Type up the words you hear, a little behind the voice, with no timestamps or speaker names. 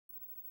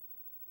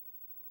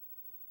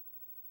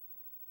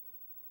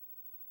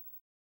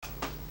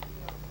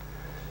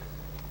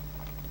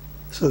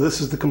So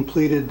this is the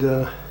completed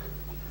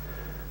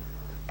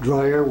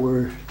dryer,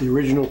 where the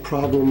original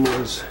problem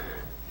was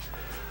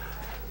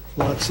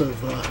lots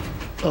of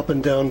up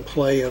and down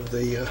play of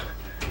the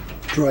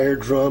dryer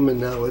drum, and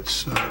now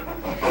it's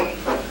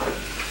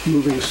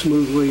moving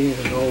smoothly,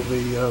 and all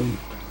the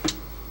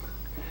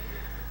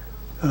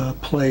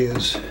play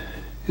is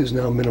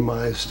now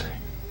minimized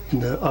in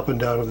the up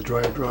and down of the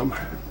dryer drum.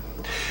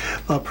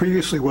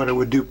 Previously, what it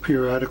would do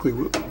periodically,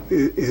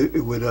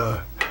 it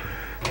would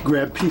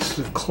grab pieces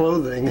of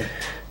clothing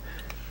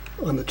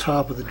on the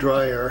top of the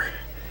dryer,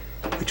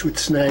 which would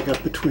snag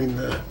up between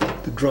the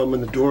drum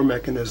and the door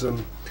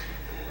mechanism,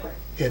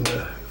 and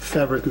the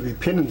fabric would be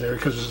pinned in there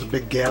because there's a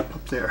big gap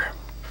up there.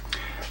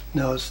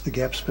 Now the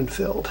gap's been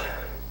filled.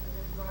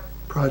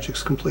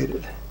 Project's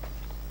completed.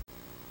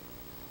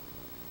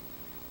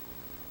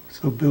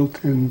 So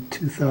built in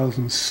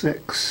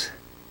 2006.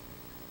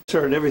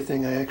 Started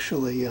everything, I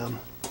actually,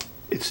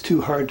 it's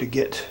too hard to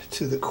get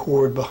to the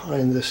cord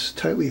behind this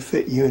tightly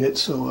fit unit,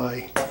 so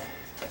I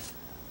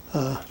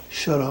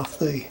shut off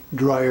the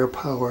dryer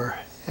power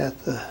at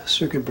the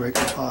circuit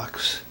breaker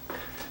box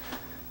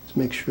to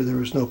make sure there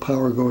was no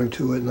power going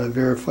to it, and I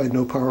verified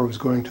no power was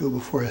going to it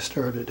before I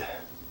started.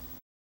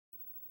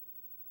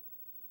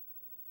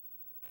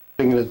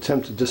 An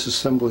attempted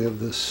disassembly of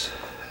this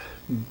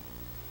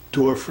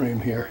door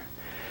frame here.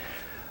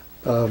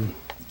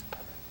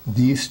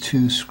 These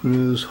two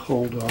screws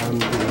hold on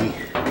the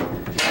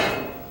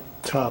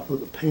top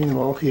of the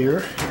panel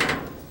here.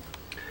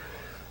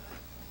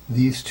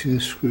 These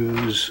two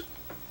screws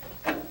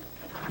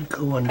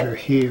go under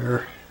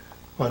here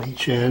on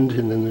each end,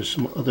 and then there's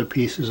some other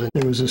pieces.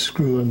 There was a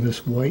screw on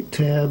this white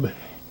tab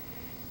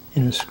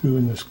and a screw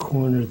in this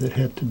corner that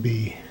had to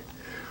be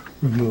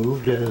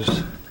removed,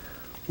 as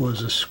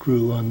was a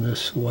screw on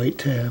this white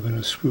tab and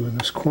a screw in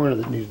this corner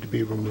that needed to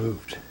be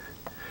removed.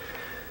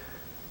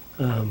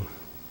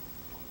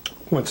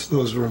 Once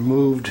those were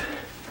removed,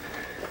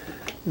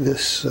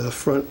 this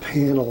front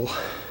panel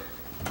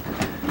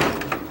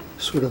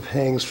sort of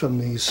hangs from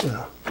these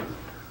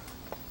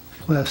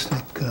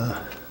plastic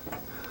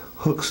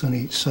hooks on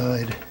each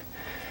side.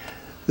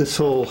 This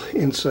whole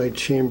inside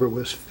chamber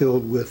was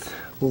filled with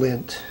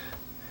lint,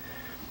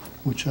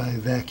 which I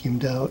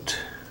vacuumed out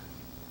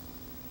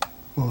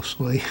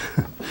mostly.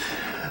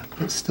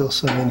 There's still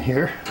some in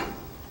here.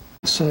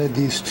 Inside,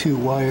 these two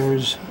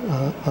wires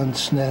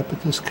unsnap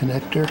at this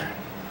connector.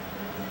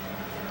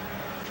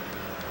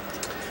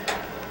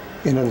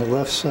 And on the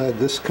left side,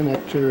 this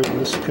connector and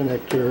this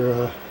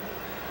connector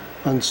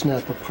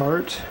unsnap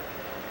apart.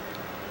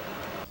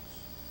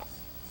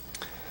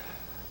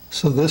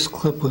 So this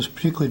clip was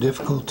particularly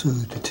difficult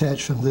to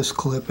detach from this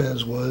clip,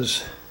 as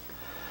was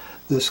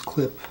this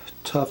clip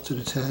tough to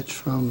detach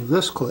from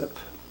this clip.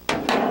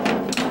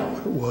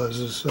 What it was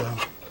is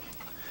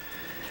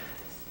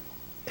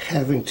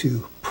having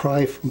to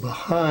pry from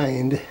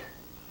behind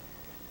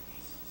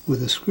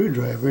with a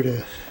screwdriver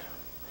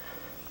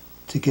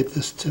to get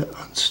this to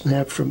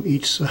unsnap from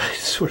each side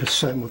sort of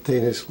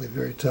simultaneously.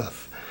 Very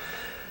tough.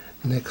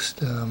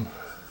 Next, I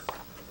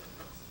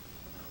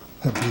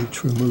believe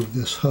to remove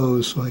this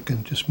hose so I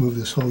can just move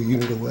this whole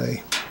unit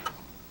away.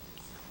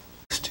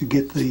 To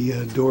get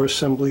the door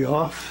assembly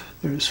off,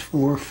 there's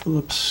 4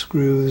 Phillips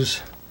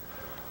screws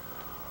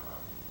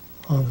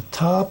on the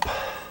top.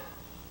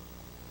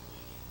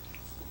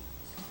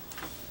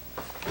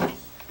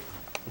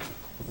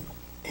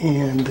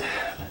 And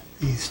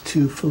these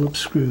 2 Phillips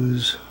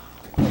screws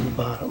on the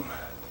bottom.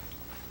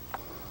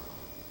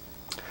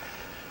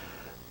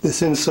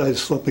 This inside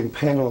sloping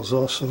panel is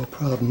also a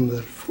problem.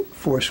 That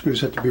 4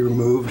 screws have to be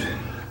removed.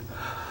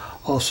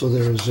 Also,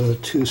 there's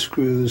 2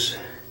 screws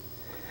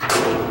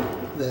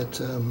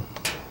that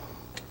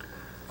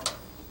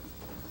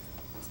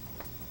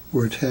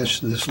were attached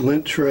to this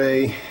lint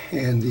tray,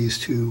 and these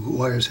 2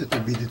 wires had to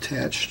be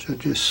detached. I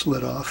just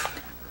slid off.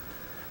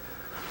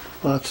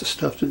 Lots of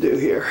stuff to do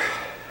here.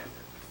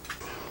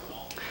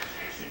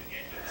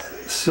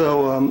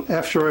 So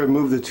after I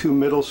removed the 2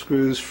 middle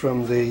screws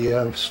from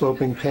the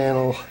sloping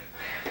panel,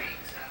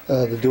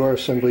 the door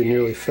assembly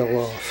nearly fell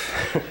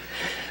off.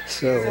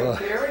 So he's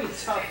a very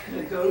tough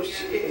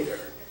negotiator.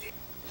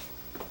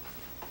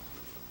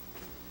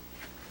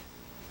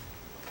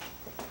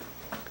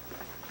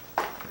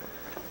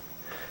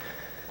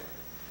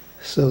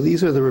 So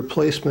these are the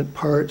replacement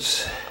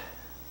parts.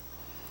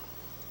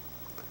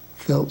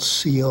 Felt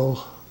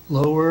seal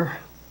lower,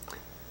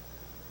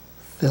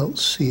 felt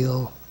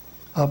seal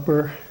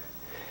upper,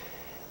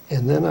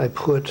 and then I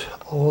put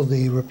all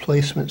the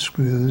replacement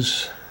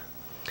screws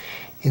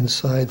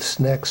inside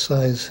snack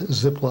size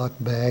Ziploc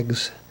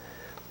bags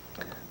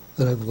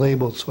that I've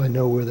labeled so I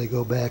know where they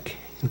go back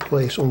in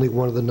place. Only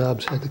one of the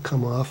knobs had to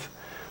come off.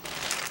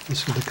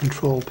 This is the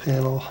control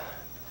panel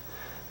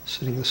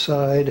sitting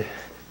aside,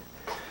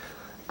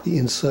 the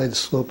inside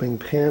sloping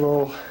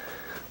panel.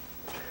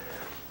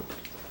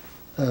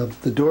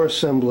 The door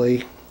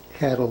assembly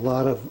had a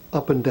lot of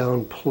up and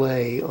down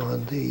play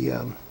on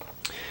the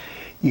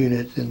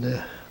unit, and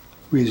the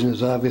reason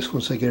is obvious.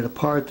 Once I get it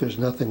apart, there's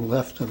nothing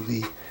left of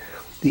the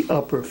the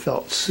upper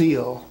felt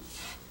seal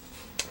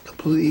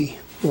completely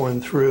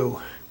worn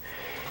through,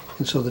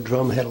 and so the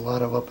drum had a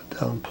lot of up and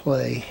down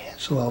play.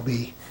 So I'll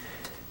be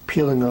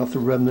peeling off the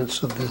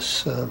remnants of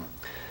this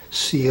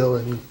seal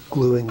and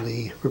gluing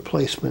the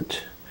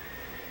replacement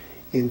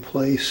in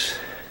place.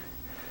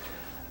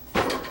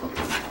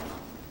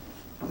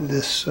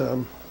 This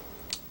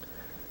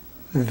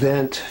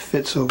vent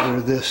fits over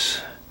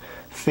this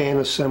fan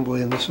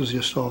assembly, and this was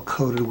just all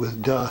coated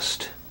with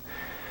dust,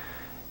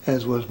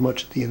 as was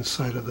much of the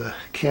inside of the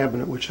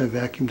cabinet, which I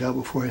vacuumed out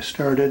before I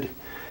started.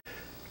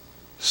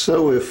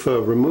 So if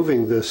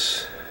removing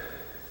this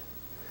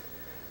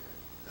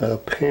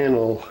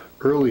panel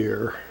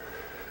earlier,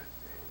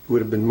 it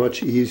would have been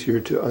much easier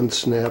to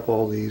unsnap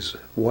all these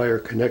wire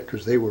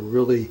connectors. They were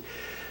really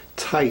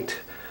tight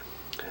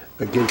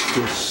against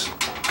this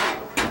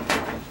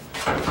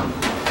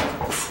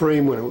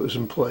frame when it was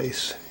in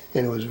place,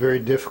 and it was very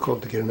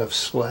difficult to get enough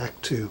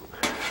slack to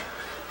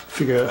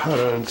figure out how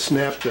to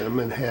unsnap them.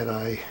 And had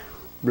I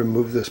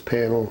removed this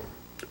panel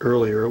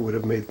earlier, it would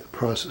have made the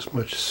process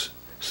much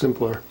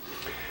simpler.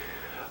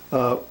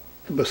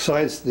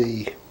 Besides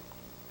the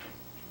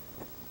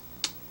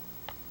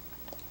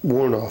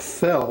worn off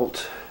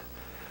felt,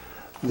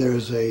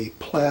 there's a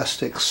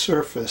plastic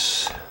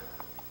surface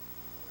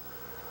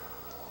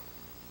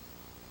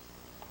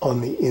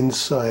on the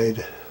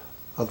inside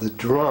of the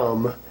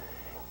drum,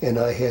 and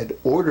I had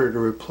ordered a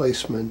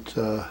replacement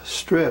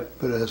strip,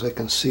 but as I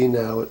can see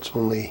now, it's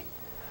only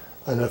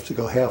enough to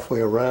go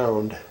halfway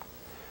around.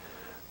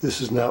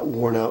 This is not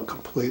worn out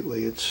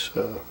completely. It's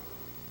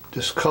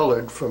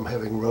discolored from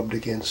having rubbed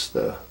against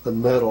the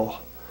metal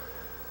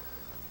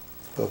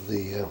of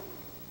the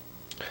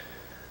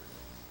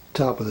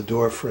top of the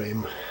door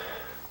frame,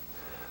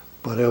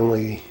 but I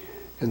only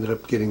ended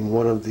up getting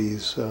one of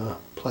these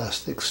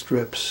plastic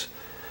strips.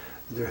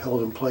 They're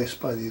held in place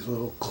by these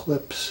little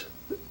clips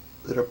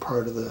that are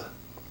part of the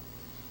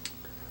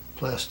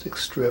plastic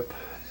strip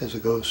as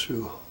it goes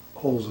through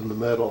holes in the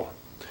metal.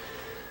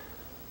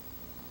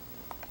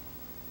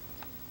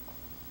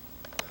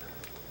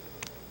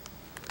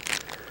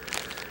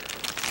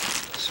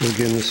 So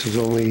again, this is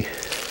only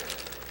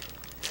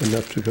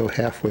enough to go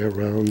halfway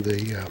around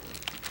the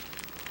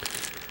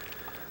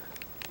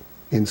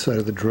inside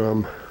of the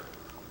drum.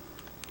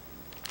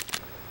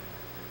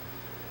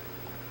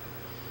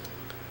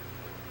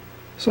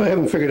 So I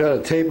haven't figured out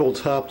a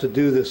tabletop to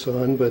do this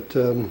on, but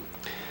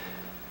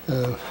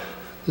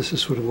this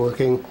is sort of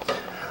working.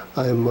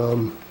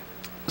 I'm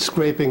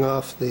scraping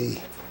off the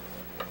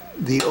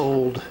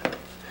old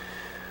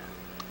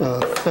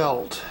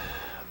felt,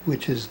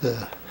 which is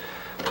the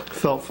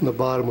felt from the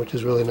bottom, which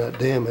is really not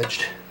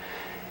damaged.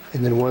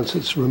 And then once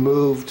it's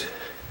removed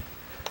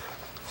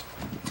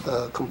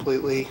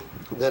completely,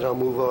 then I'll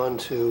move on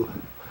to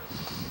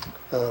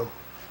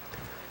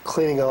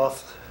cleaning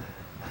off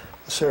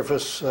the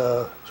surface,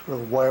 sort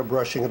of wire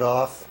brushing it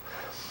off,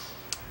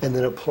 and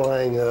then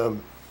applying a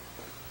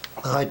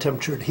high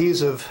temperature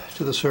adhesive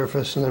to the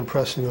surface, and then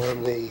pressing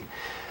on the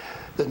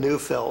new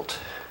felt.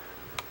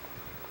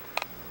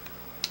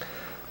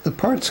 The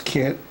parts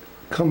kit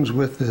comes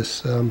with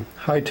this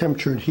high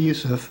temperature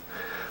adhesive.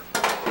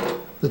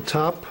 The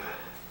top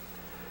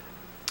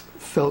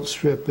felt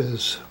strip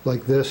is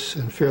like this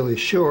and fairly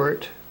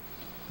short.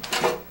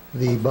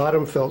 The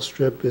bottom felt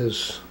strip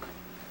is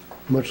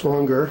much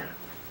longer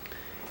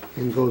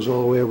and goes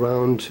all the way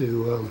around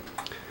to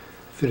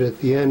fit at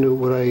the end.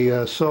 What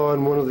I saw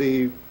in one of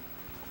the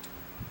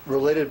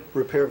related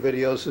repair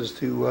videos is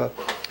to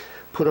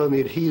put on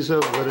the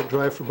adhesive, let it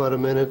dry for about a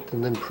minute,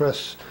 and then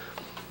press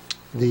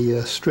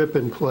the strip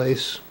in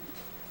place.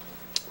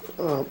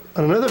 On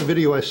another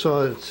video I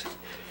saw, it's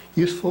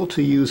useful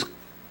to use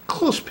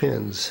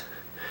clothespins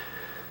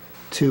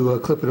to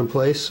clip it in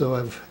place, so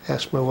I've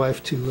asked my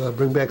wife to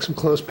bring back some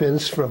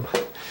clothespins from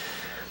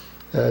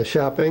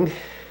shopping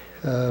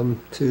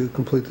to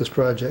complete this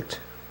project.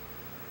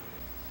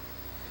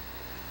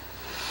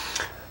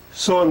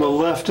 So on the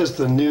left is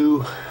the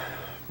new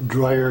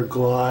dryer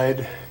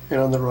glide, and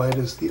on the right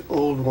is the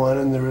old one,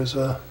 and there is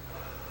a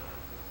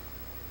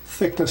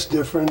thickness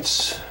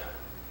difference.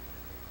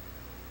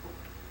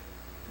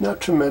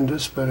 Not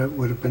tremendous, but it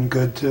would have been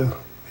good to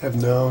have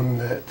known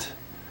that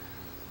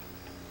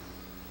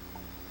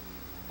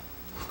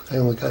I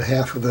only got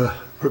half of the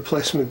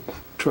replacement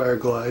dryer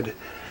glide.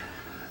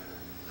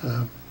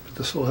 But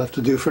this will have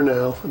to do for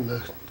now. I'm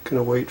going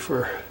to wait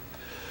for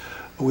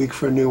a week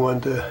for a new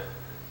one to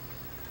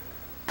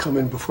come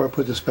in before I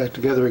put this back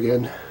together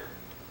again.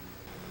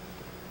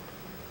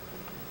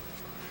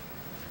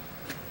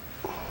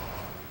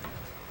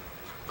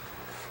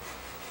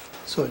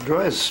 So it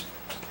dries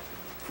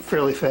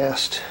fairly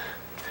fast,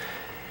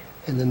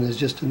 and then there's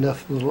just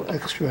enough little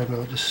extra, and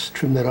I'll just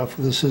trim that off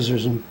with the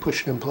scissors and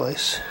push it in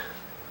place.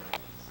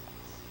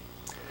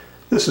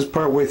 This is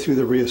part way through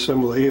the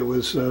reassembly. It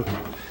was, I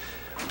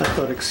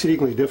thought,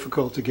 exceedingly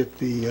difficult to get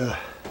the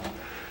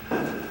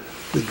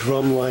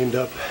drum lined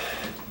up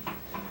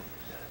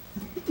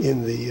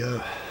in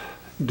the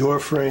door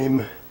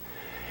frame,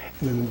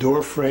 and in the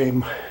door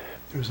frame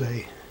there's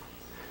a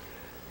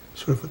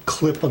sort of a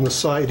clip on the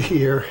side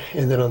here,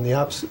 and then on the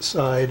opposite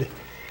side,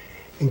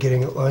 and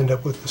getting it lined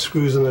up with the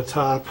screws on the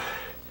top.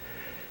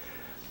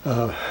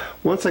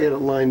 Once I get it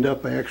lined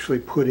up, I actually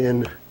put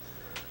in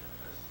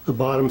the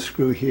bottom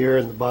screw here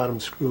and the bottom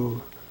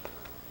screw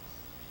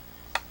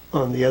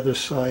on the other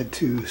side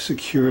to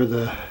secure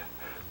the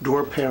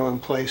door panel in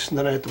place, and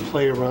then I had to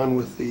play around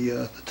with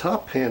the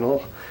top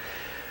panel.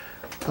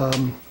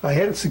 I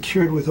had it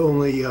secured with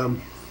only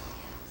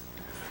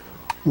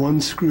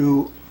one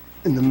screw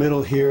in the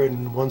middle here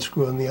and one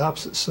screw on the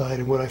opposite side,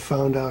 and what I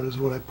found out is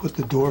when I put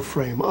the door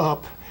frame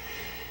up,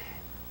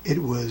 it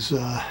was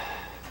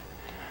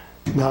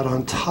not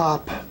on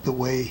top the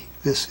way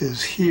this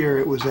is here.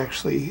 It was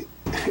actually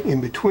in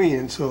between,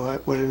 and so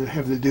what I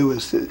have to do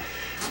is to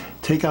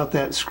take out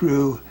that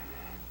screw,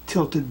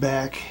 tilt it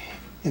back,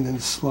 and then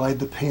slide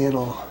the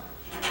panel,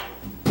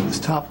 this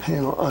top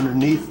panel,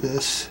 underneath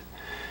this,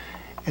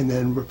 and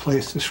then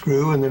replace the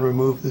screw, and then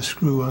remove the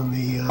screw on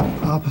the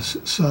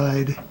opposite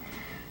side,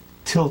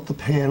 tilt the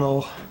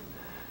panel,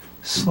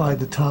 slide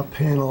the top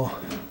panel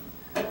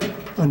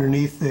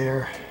underneath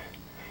there,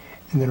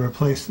 and then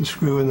replace the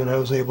screw, and then I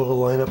was able to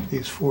line up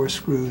these 4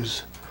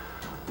 screws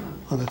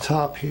on the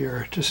top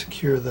here to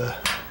secure the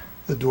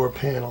door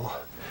panel.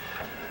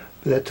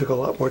 But that took a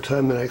lot more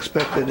time than I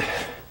expected.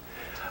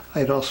 I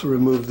had also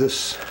removed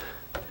this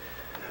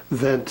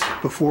vent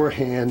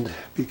beforehand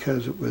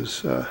because it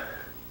was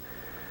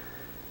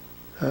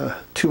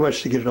too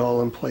much to get it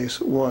all in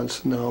place at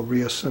once. Now I'll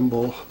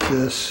reassemble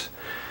this,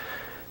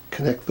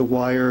 connect the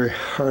wire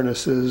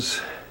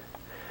harnesses,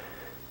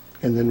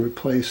 and then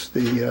replace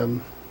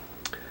the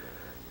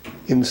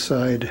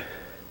inside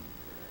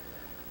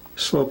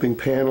sloping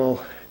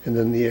panel and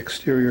then the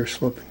exterior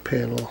sloping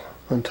panel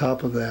on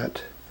top of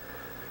that.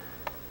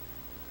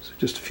 So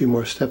just a few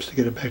more steps to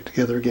get it back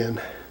together again.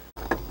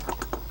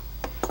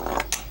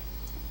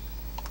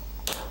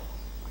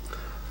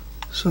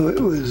 So it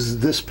was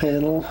this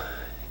panel,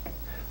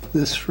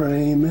 this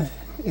frame,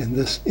 and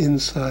this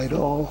inside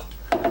all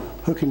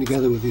hooking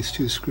together with these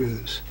 2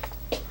 screws.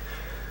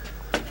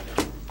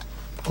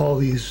 All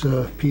these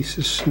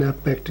pieces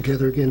snap back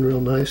together again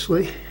real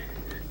nicely.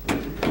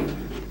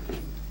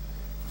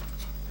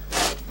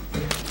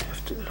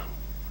 Have to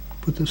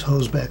put this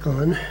hose back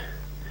on,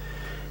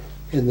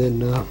 and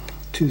then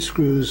 2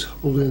 screws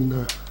hold in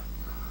the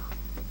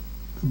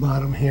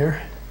bottom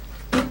here,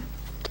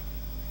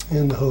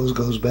 and the hose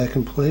goes back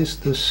in place.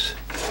 This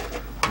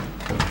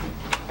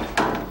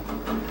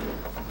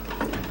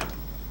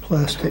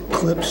plastic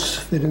clips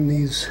fit in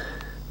these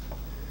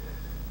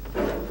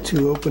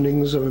 2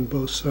 openings on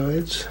both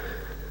sides.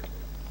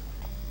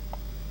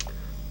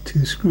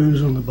 2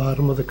 screws on the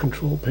bottom of the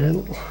control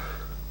panel,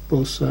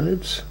 both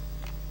sides.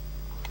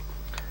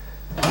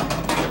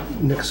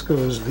 Next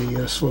goes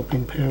the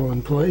sloping panel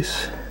in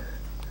place.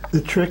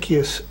 The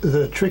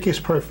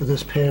trickiest part for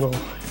this panel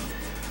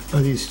are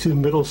these 2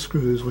 middle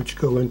screws, which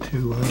go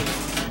into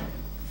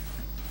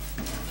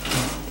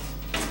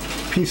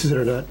pieces that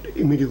are not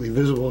immediately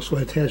visible. So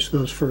I attach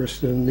those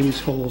first, and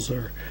these holes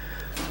are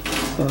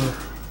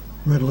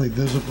readily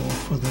visible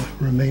for the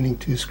remaining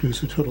 2 screws.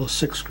 So a total of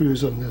 6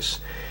 screws on this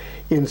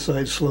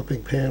inside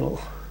sloping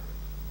panel.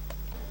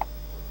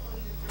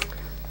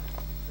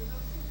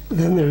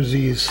 Then there's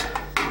these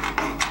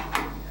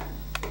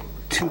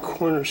 2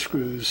 corner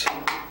screws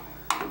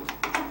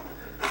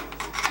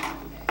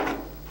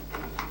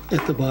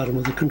at the bottom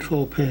of the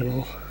control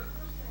panel.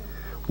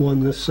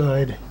 One this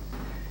side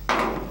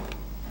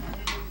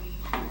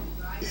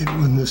and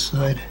one this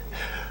side.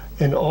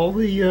 And all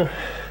the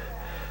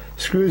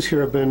screws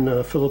here have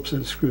been Phillips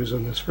head screws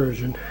on this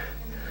version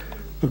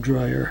of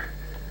Dryer.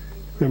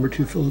 Number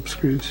 2 Phillips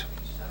screws.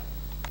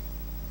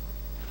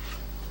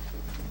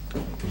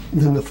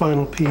 Then the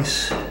final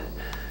piece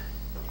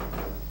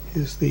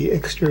is the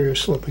exterior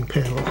sloping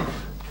panel.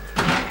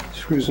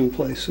 Screws in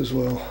place as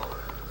well.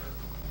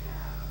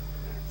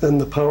 Then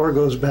the power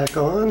goes back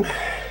on.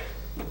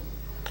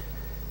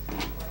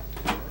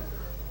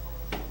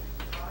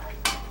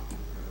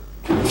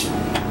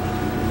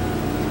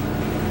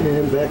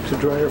 And back to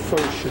dryer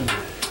function.